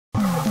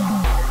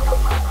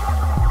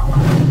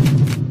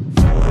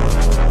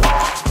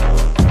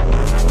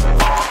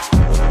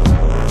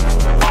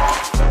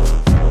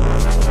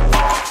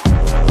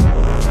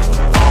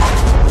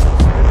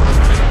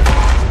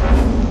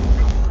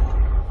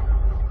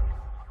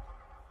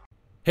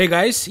Hey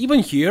guys, Ivan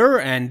here,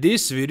 and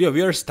this video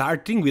we are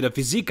starting with a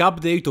physique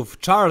update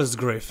of Charles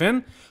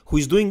Griffen, who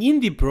is doing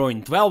Indy Pro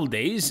in 12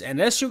 days, and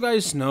as you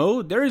guys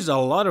know, there is a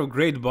lot of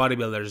great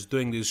bodybuilders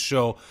doing this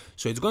show,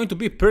 so it's going to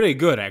be pretty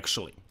good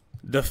actually.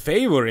 The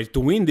favorite to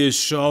win this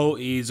show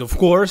is, of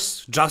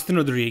course, Justin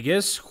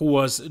Rodriguez, who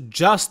was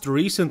just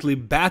recently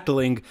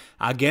battling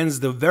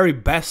against the very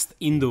best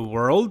in the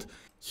world.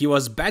 He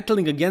was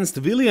battling against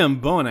William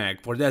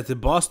Bonac for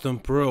that Boston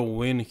Pro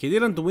win. He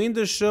didn't win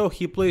the show,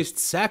 he placed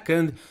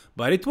second,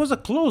 but it was a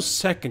close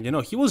second,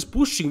 he was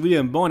pushing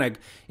William Bonac,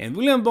 and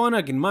William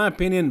Bonac, in my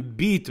opinion,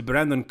 beat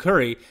Brandon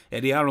Curry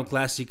at the Arnold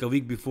Classic a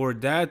week before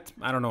that.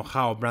 I don't know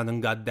how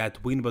Brandon got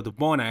that win, but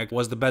Bonac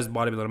was the best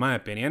bodybuilder in my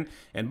opinion,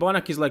 and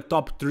Bonac is like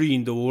top 3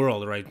 in the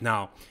world right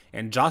now.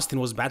 And Justin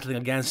was battling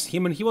against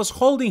him, and he was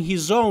holding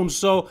his own,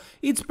 so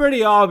it's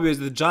pretty obvious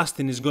that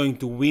Justin is going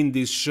to win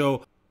this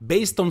show.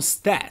 Based on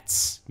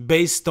stats,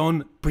 based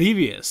on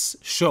previous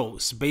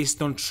shows, based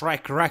on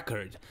track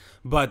record.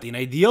 But in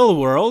ideal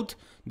world,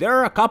 there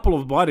are a couple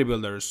of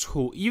bodybuilders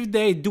who, if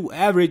they do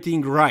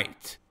everything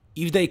right,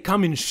 if they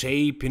come in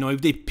shape,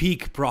 if they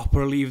peak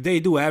properly, if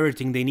they do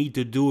everything they need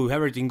to do, if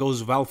everything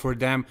goes well for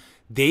them,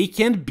 they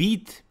can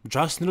beat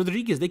Justin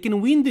Rodriguez, they can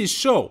win this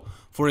show.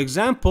 For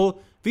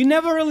example, we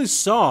never really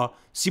saw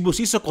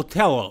Sibusiso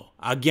Cotello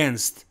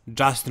against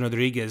Justin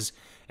Rodriguez,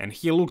 and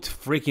he looked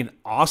freaking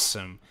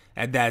awesome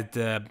at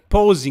that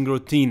posing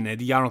routine at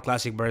the Arnold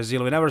Classic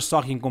Brazil. We never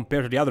saw him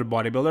compared to the other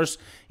bodybuilders.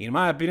 In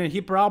my opinion, he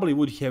probably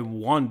would have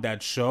won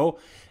that show.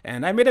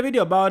 And I made a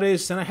video about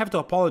this, and I have to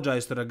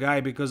apologize to the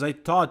guy because I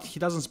thought he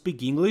doesn't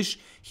speak English.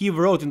 He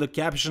wrote in the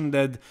caption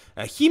that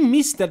he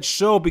missed that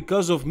show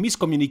because of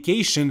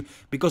miscommunication,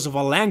 because of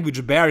a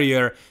language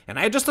barrier. And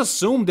I just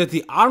assumed that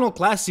the Arnold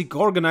Classic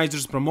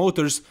organizers,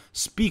 promoters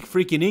speak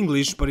freaking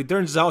English, but it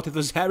turns out it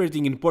was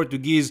everything in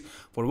Portuguese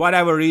for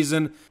whatever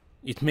reason.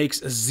 It makes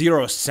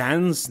zero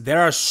sense.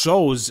 There are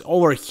shows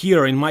over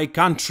here in my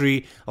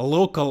country,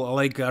 local,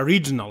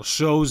 regional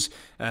shows.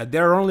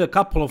 There are only a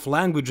couple of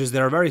languages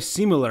that are very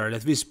similar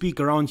that we speak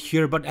around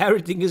here, but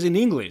everything is in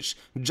English,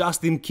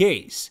 just in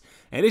case.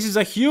 And this is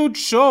a huge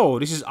show.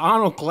 This is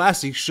Arnold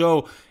Classic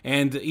show,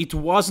 and it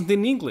wasn't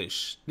in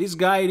English. This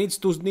guy needs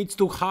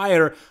to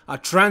hire a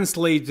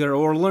translator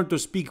or learn to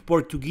speak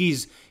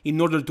Portuguese in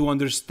order to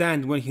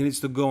understand when he needs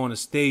to go on a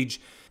stage.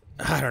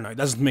 I don't know, it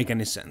doesn't make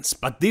any sense.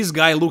 But this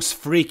guy looks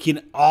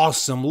freaking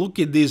awesome. Look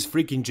at this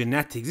freaking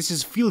genetics. This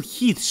is Phil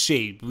Heath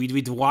shape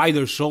with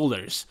wider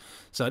shoulders.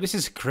 So this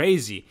is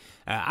crazy.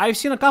 I've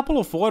seen a couple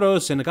of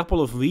photos and a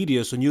couple of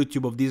videos on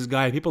YouTube of this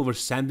guy. People were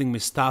sending me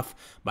stuff,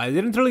 but I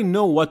didn't really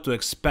know what to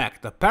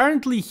expect.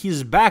 Apparently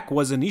his back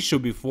was an issue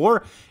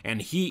before,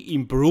 and he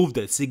improved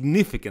it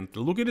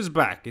significantly. Look at his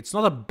back. It's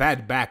not a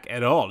bad back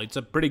at all. It's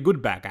a pretty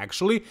good back,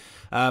 actually.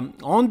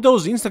 On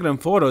those Instagram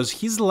photos,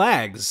 his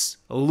legs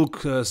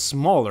look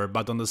smaller,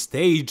 but on the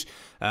stage,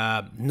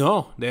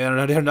 no,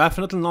 they're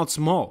definitely not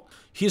small.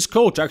 His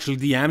coach actually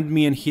DM'd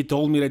me and he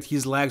told me that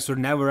his legs were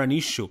never an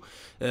issue.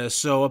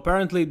 So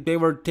apparently they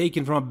were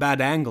taken from a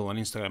bad angle on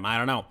Instagram, I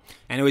don't know.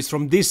 Anyways,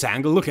 from this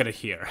angle, look at it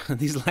here.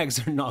 These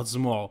legs are not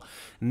small,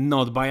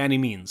 not by any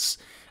means.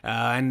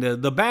 And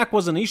the back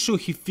was an issue,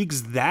 he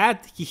fixed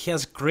that. He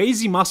has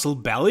crazy muscle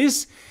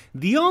bellies.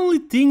 The only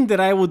thing that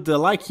I would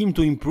like him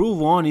to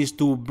improve on is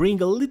to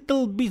bring a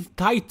little bit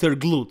tighter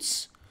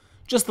glutes.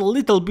 Just a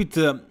little bit,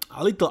 a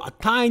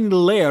tiny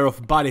layer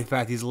of body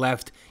fat is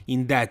left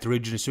in that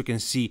region, as you can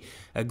see,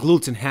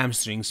 glutes and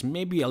hamstrings,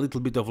 maybe a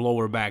little bit of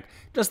lower back,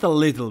 just a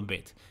little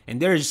bit.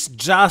 And there's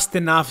just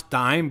enough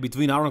time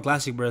between Arnold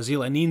Classic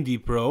Brazil and Indy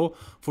Pro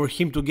for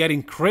him to get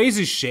in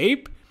crazy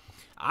shape.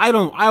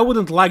 I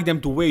wouldn't like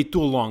them to wait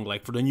too long,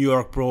 like for the New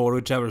York Pro or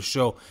whichever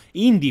show.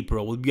 Indy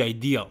Pro would be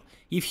ideal.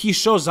 If he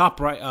shows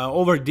up right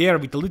over there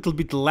with a little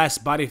bit less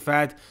body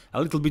fat,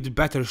 a little bit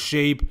better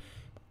shape,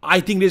 I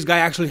think this guy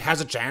actually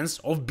has a chance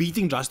of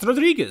beating Justin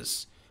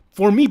Rodriguez.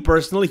 For me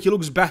personally, he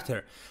looks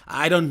better.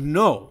 I don't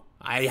know.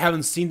 I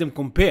haven't seen them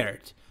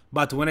compared.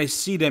 But when I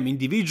see them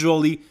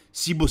individually,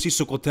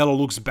 Sibusiso Cotello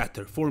looks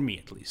better, for me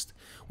at least.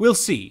 We'll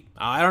see.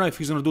 I don't know if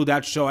he's gonna do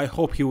that show, I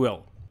hope he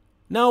will.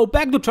 Now,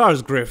 back to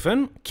Charles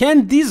Griffen.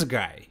 Can this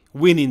guy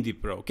win Indy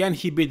Pro? Can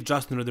he beat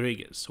Justin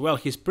Rodriguez? Well,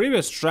 his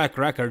previous track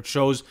record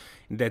shows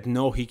that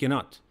no, he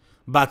cannot.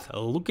 But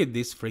look at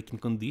this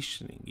freaking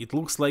conditioning. It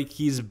looks like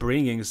he's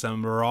bringing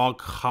some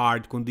rock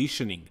hard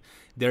conditioning.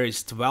 There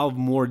is 12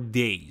 more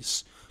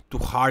days to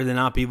harden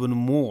up even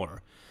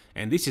more.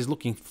 And this is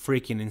looking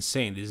freaking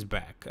insane, this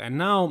back. And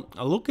now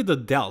look at the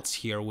delts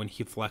here when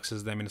he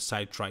flexes them in the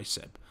side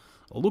tricep.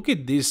 Look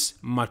at this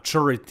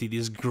maturity,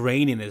 this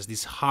graininess,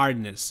 this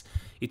hardness.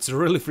 It's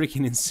really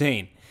freaking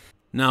insane.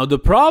 Now the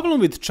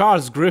problem with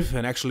Charles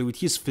Griffen, actually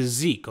with his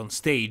physique on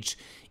stage,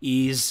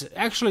 is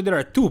actually there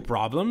are two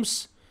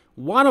problems.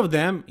 One of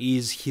them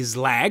is his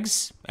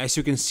legs, as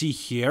you can see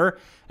here,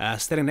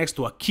 standing next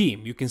to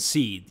Akeem. You can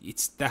see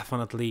it's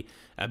definitely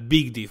a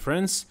big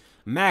difference.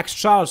 Max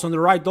Charles on the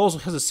right also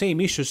has the same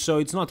issue, so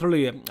it's not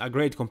really a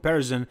great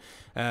comparison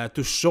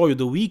to show you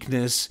the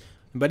weakness.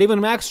 But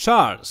even Max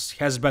Charles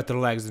has better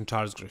legs than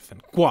Charles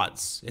Griffen,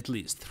 quads at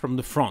least, from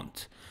the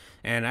front.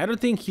 And I don't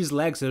think his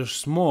legs are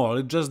small,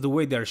 it's just the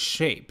way they're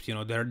shaped. You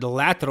know, the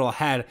lateral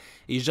head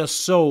is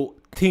just so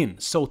thin,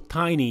 so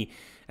tiny.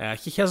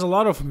 He has a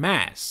lot of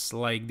mass,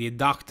 like the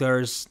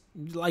adductors,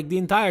 like the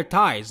entire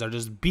thighs are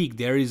just big.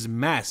 There is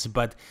mass,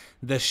 but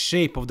the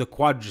shape of the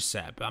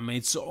quadricep, I mean,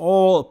 it's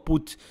all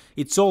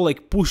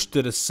like pushed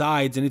to the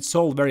sides, and it's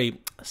all very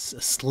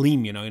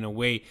slim, you know, in a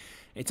way.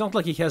 It's not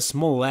like he has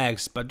small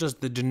legs, but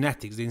just the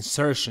genetics, the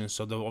insertions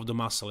of the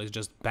muscle is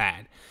just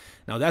bad.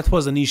 Now that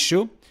was an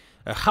issue.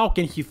 How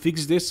can he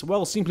fix this?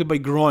 Well, simply by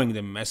growing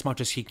them as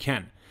much as he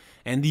can.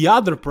 And the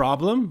other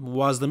problem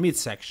was the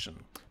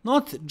midsection.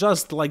 Not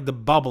just like the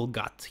bubble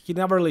gut. He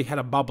never really had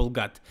a bubble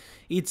gut.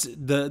 It's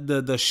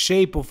the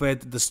shape of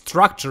it, the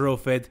structure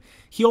of it.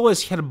 He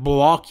always had a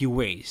blocky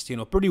waist, you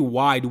know, pretty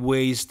wide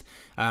waist,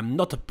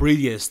 not the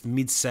prettiest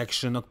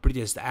midsection, not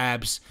prettiest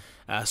abs.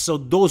 So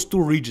those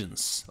two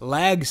regions,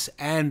 legs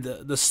and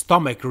the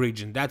stomach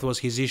region, that was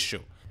his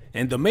issue.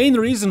 And the main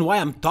reason why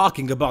I'm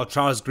talking about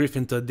Charles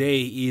Griffen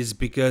today is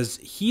because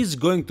he's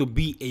going to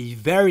be a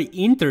very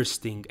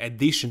interesting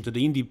addition to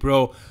the Indy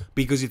Pro,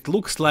 because it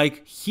looks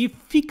like he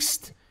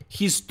fixed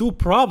his two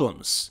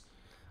problems.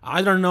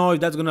 I don't know if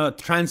that's gonna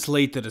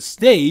translate to the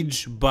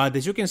stage, but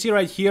as you can see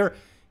right here,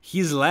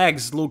 his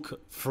legs look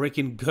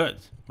freaking good,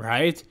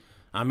 right?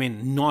 I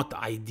mean, not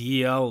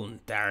ideal,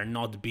 they're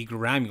not big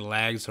rammy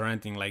legs or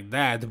anything like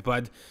that,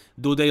 but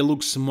do they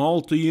look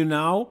small to you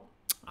now?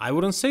 I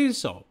wouldn't say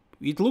so.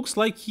 It looks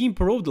like he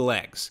improved the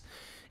legs.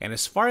 And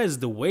as far as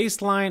the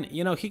waistline,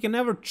 you know, he can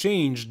never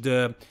change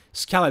the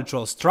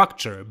skeletal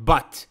structure,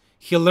 but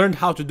he learned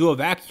how to do a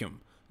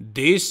vacuum.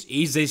 This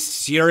is a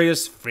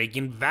serious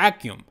freaking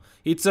vacuum.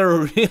 It's a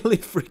really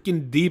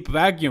freaking deep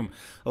vacuum.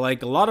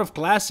 Like a lot of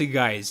classic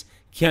guys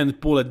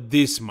can't pull it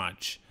this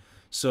much.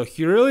 So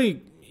he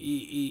really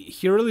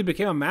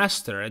became a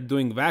master at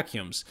doing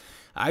vacuums.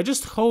 I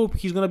just hope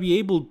he's gonna be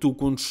able to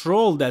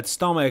control that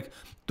stomach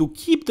to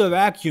keep the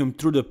vacuum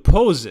through the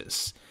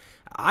poses.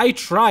 I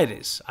try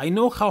this. I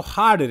know how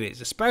hard it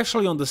is,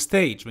 especially on the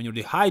stage, when you're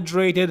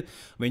dehydrated,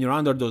 when you're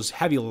under those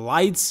heavy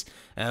lights,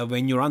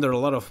 when you're under a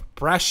lot of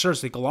pressure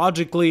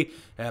psychologically,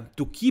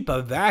 to keep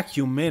a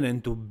vacuum in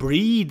and to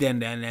breathe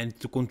and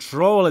to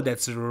control it,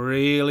 that's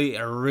really,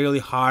 really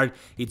hard.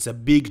 It's a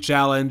big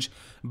challenge,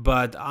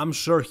 but I'm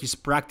sure he's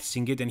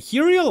practicing it, and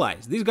he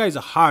realized, this guy is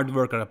a hard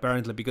worker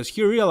apparently, because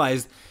he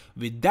realized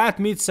with that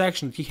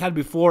midsection that he had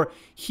before,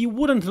 he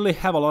wouldn't really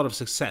have a lot of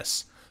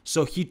success.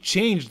 So he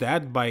changed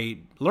that by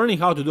learning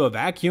how to do a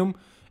vacuum,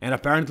 and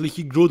apparently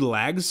he grew the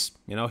legs.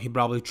 You know, he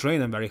probably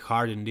trained them very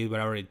hard and did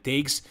whatever it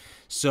takes.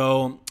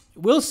 So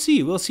we'll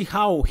see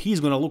how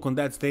he's gonna look on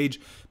that stage,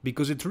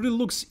 because it really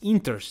looks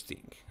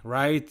interesting,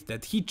 right?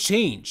 That he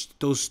changed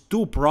those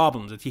two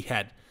problems that he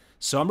had.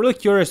 So I'm really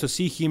curious to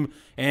see him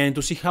and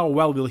to see how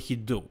well will he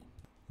do.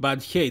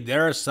 But hey,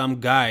 there are some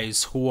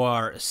guys who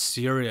are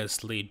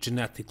seriously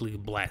genetically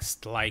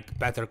blessed, like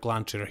Peter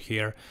Klancher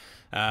here.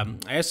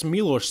 As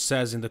Milos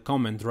says in the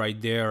comment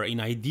right there, in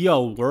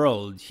ideal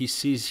world, he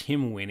sees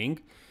him winning.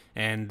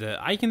 And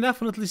I can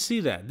definitely see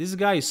that. This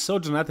guy is so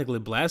genetically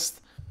blessed.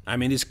 I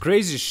mean, this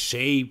crazy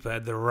shape,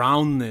 the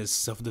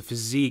roundness of the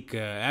physique,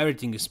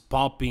 everything is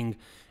popping,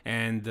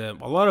 and a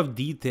lot of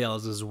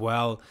details as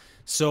well.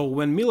 So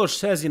when Milos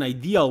says in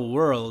ideal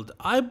world,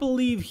 I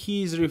believe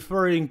he's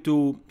referring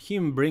to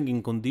him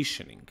bringing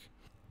conditioning,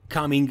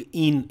 coming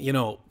in, you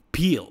know,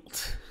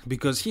 peeled,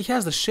 because he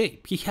has the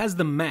shape, he has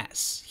the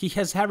mass, he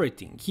has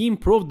everything. He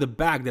improved the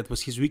back, that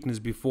was his weakness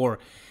before,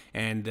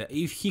 and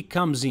if he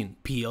comes in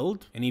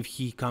peeled, and if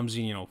he comes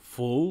in, you know,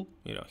 full,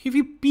 you know, if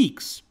he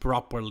peaks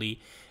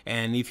properly,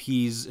 and if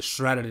he's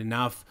shredded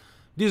enough,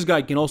 this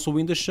guy can also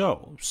win the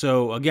show.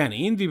 So again,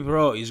 Indy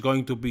Pro is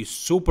going to be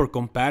super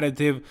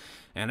competitive,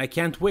 and I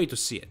can't wait to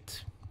see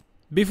it.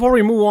 Before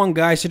we move on,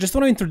 guys, I just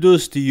want to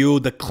introduce to you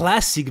the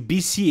classic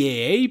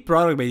BCAA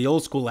product by the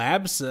Old School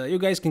Labs. You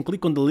guys can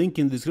click on the link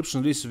in the description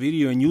of this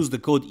video and use the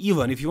code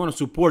EVEN if you want to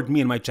support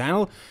me and my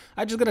channel.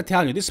 I just gotta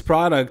tell you, this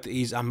product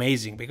is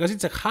amazing because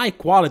it's a high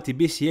quality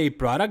BCAA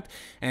product,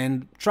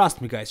 and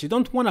trust me guys, you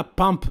don't want to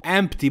pump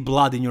empty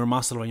blood in your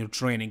muscle when you're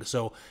training,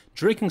 so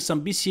drinking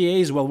some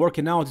BCAAs while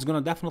working out is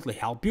gonna definitely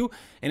help you,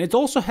 and it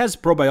also has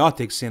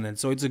probiotics in it,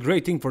 so it's a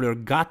great thing for your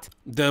gut.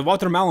 The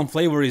watermelon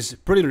flavor is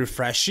pretty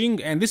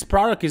refreshing, and this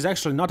product is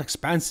actually not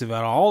expensive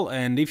at all,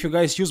 and if you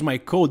guys use my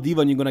code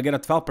EVEN, you're gonna get a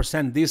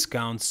 12%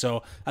 discount.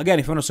 So again,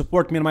 if you want to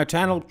support me and my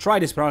channel, try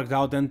this product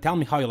out and tell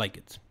me how you like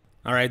it.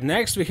 Alright,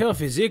 next we have a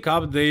physique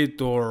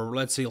update, or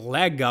let's say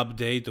leg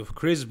update of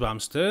Chris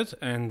Bumstead,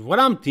 and what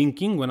I'm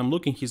thinking when I'm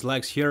looking his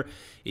legs here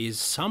is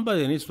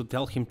somebody needs to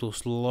tell him to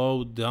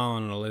slow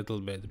down a little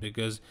bit,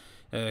 because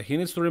he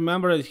needs to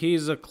remember that he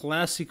is a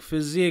classic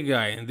physique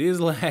guy, and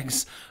these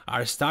legs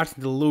are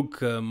starting to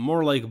look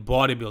more like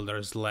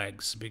bodybuilders'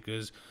 legs,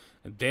 because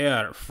they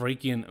are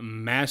freaking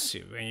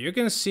massive, and you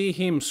can see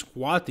him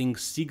squatting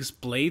 6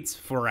 plates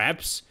for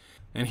reps.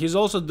 And he's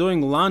also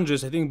doing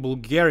lunges, I think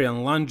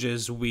Bulgarian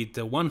lunges with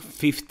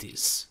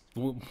 150s.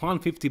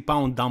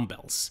 150-pound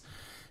dumbbells.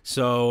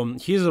 So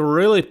he's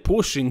really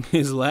pushing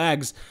his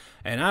legs,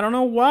 and I don't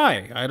know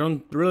why. I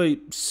don't really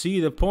see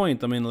the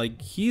point. I mean,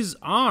 like, his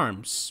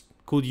arms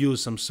could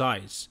use some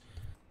size.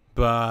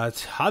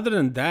 But other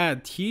than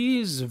that,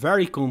 he's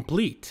very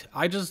complete.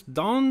 I just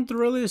don't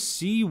really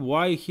see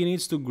why he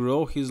needs to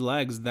grow his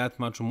legs that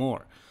much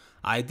more.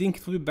 I think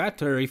it would be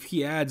better if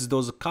he adds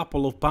those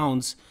couple of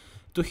pounds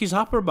to his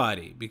upper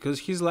body,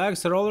 because his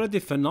legs are already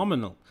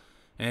phenomenal.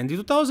 And in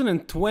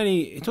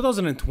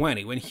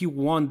 2020, when he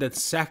won that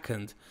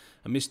second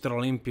Mr.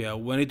 Olympia,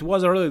 when it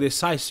was a really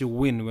decisive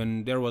win,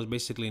 when there was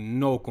basically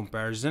no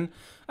comparison.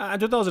 In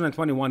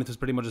 2021 it was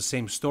pretty much the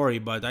same story,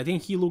 but I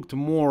think he looked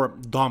more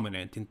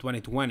dominant in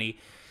 2020.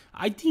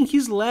 I think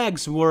his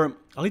legs were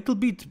a little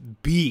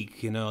bit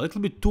big, a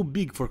little bit too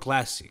big for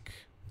Classic.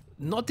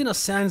 Not in a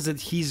sense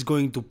that he's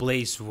going to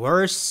place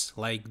worse,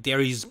 like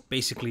there is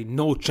basically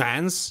no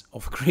chance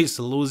of Chris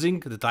losing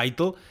the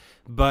title.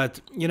 But,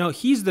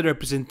 he's the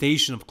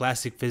representation of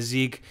Classic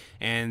physique,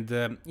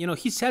 and,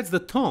 he sets the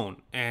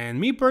tone.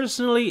 And me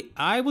personally,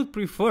 I would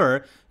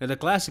prefer that the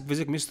Classic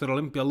physique Mr.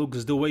 Olympia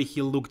looks the way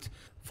he looked,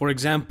 for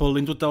example,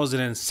 in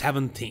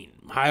 2017.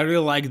 I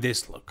really like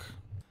this look.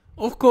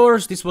 Of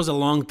course, this was a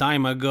long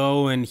time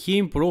ago, and he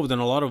improved on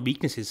a lot of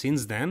weaknesses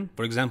since then.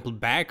 For example,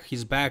 back.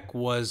 His back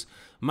was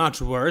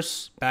much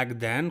worse back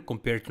then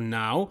compared to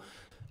now.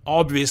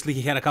 Obviously,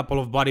 he had a couple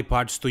of body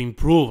parts to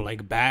improve,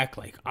 like back,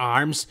 like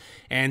arms,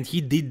 and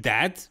he did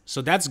that,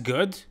 so that's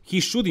good.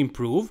 He should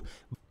improve,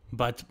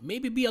 but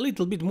maybe be a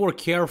little bit more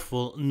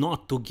careful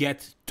not to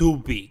get too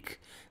big.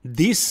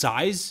 This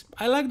size,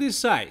 I like this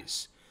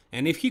size.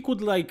 And if he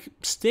could, like,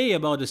 stay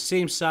about the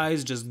same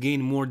size, just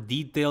gain more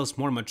details,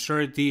 more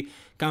maturity,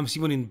 comes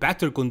even in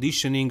better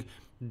conditioning,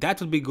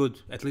 that would be good,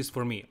 at least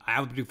for me. I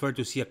would prefer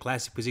to see a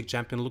Classic physique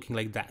champion looking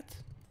like that.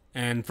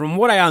 And from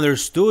what I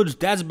understood,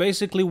 that's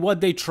basically what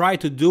they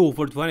tried to do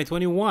for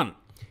 2021.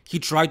 He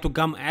tried to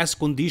come as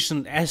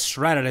conditioned, as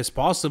shredded as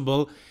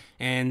possible,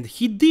 and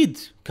he did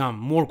come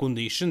more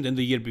conditioned than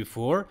the year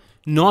before.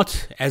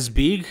 Not as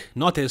big,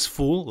 not as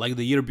full like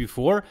the year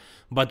before,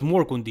 but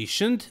more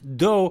conditioned,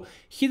 though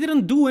he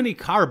didn't do any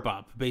carb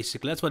up,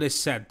 basically. That's what they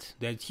said,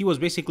 that he was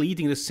basically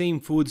eating the same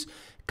foods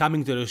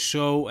coming to the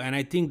show, and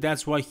I think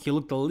that's why he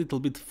looked a little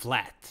bit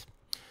flat.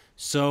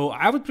 So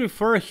I would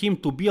prefer him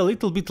to be a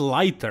little bit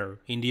lighter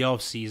in the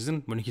off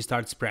season when he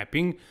starts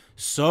prepping,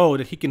 so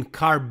that he can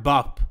carb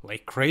up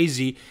like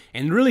crazy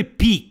and really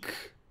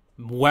peak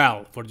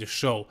well for the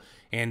show,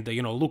 and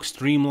look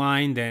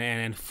streamlined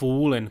and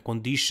full and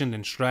conditioned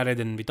and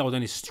shredded and without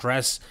any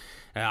stress.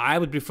 I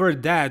would prefer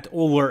that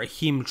over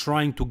him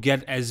trying to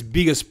get as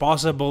big as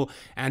possible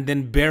and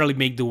then barely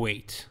make the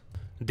weight.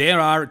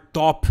 There are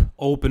top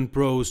open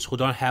pros who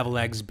don't have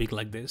legs big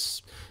like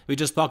this. We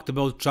just talked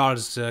about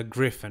Charles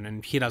Griffen,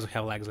 and he doesn't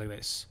have legs like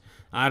this.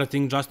 I don't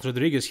think Justin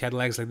Rodriguez had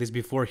legs like this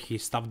before he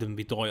stuffed them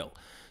with oil.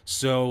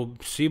 So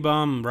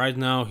CBum, right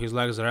now, his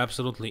legs are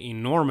absolutely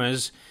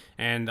enormous,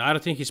 and I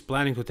don't think he's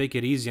planning to take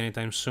it easy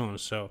anytime soon.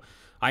 So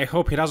I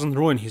hope he doesn't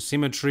ruin his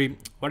symmetry.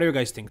 What do you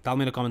guys think? Tell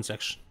me in the comment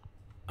section.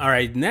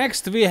 Alright,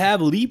 next we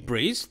have Lee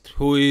Priest,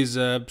 who is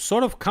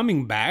sort of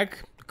coming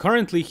back.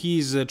 Currently,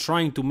 he's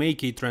trying to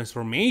make a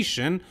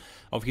transformation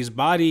of his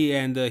body,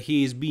 and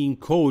he is being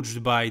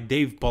coached by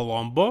Dave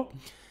Palumbo.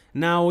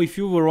 Now, if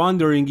you were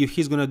wondering if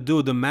he's gonna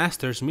do the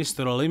Masters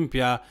Mr.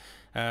 Olympia,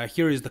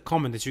 here is the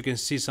comment that you can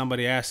see.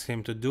 Somebody asked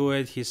him to do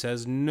it. He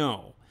says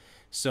no.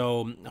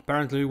 So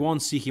apparently we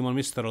won't see him on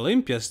Mr.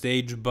 Olympia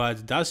stage,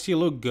 but does he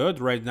look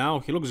good right now?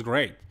 He looks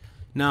great.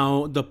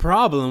 Now, the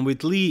problem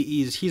with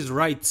Lee is his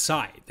right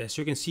side. As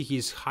you can see,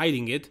 he's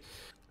hiding it.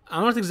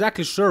 I'm not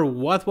exactly sure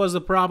what was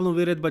the problem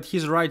with it, but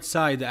his right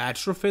side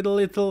atrophied a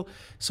little,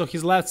 so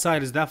his left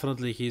side is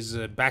definitely his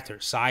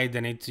better side,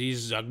 and it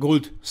is a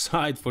good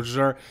side for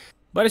sure.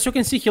 But as you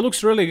can see, he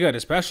looks really good,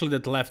 especially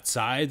that left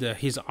side.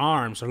 His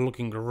arms are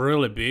looking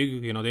really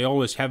big, they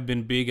always have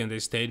been big and they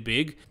stayed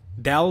big.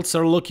 Delts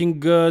are looking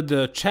good,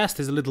 the chest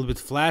is a little bit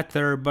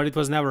flatter, but it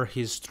was never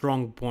his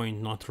strong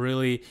point, not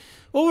really.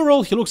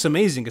 Overall, he looks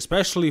amazing,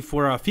 especially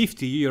for a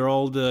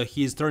 50-year-old.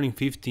 He is turning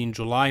 50 in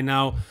July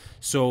now,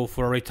 so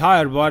for a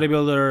retired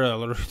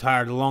bodybuilder,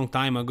 retired a long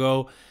time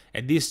ago,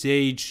 at this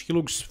age, he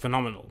looks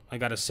phenomenal, I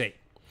gotta say.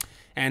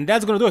 And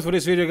that's gonna do it for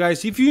this video,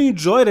 guys. If you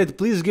enjoyed it,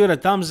 please give it a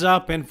thumbs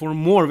up, and for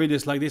more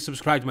videos like this,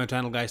 subscribe to my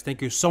channel, guys.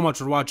 Thank you so much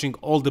for watching,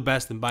 all the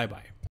best, and bye-bye.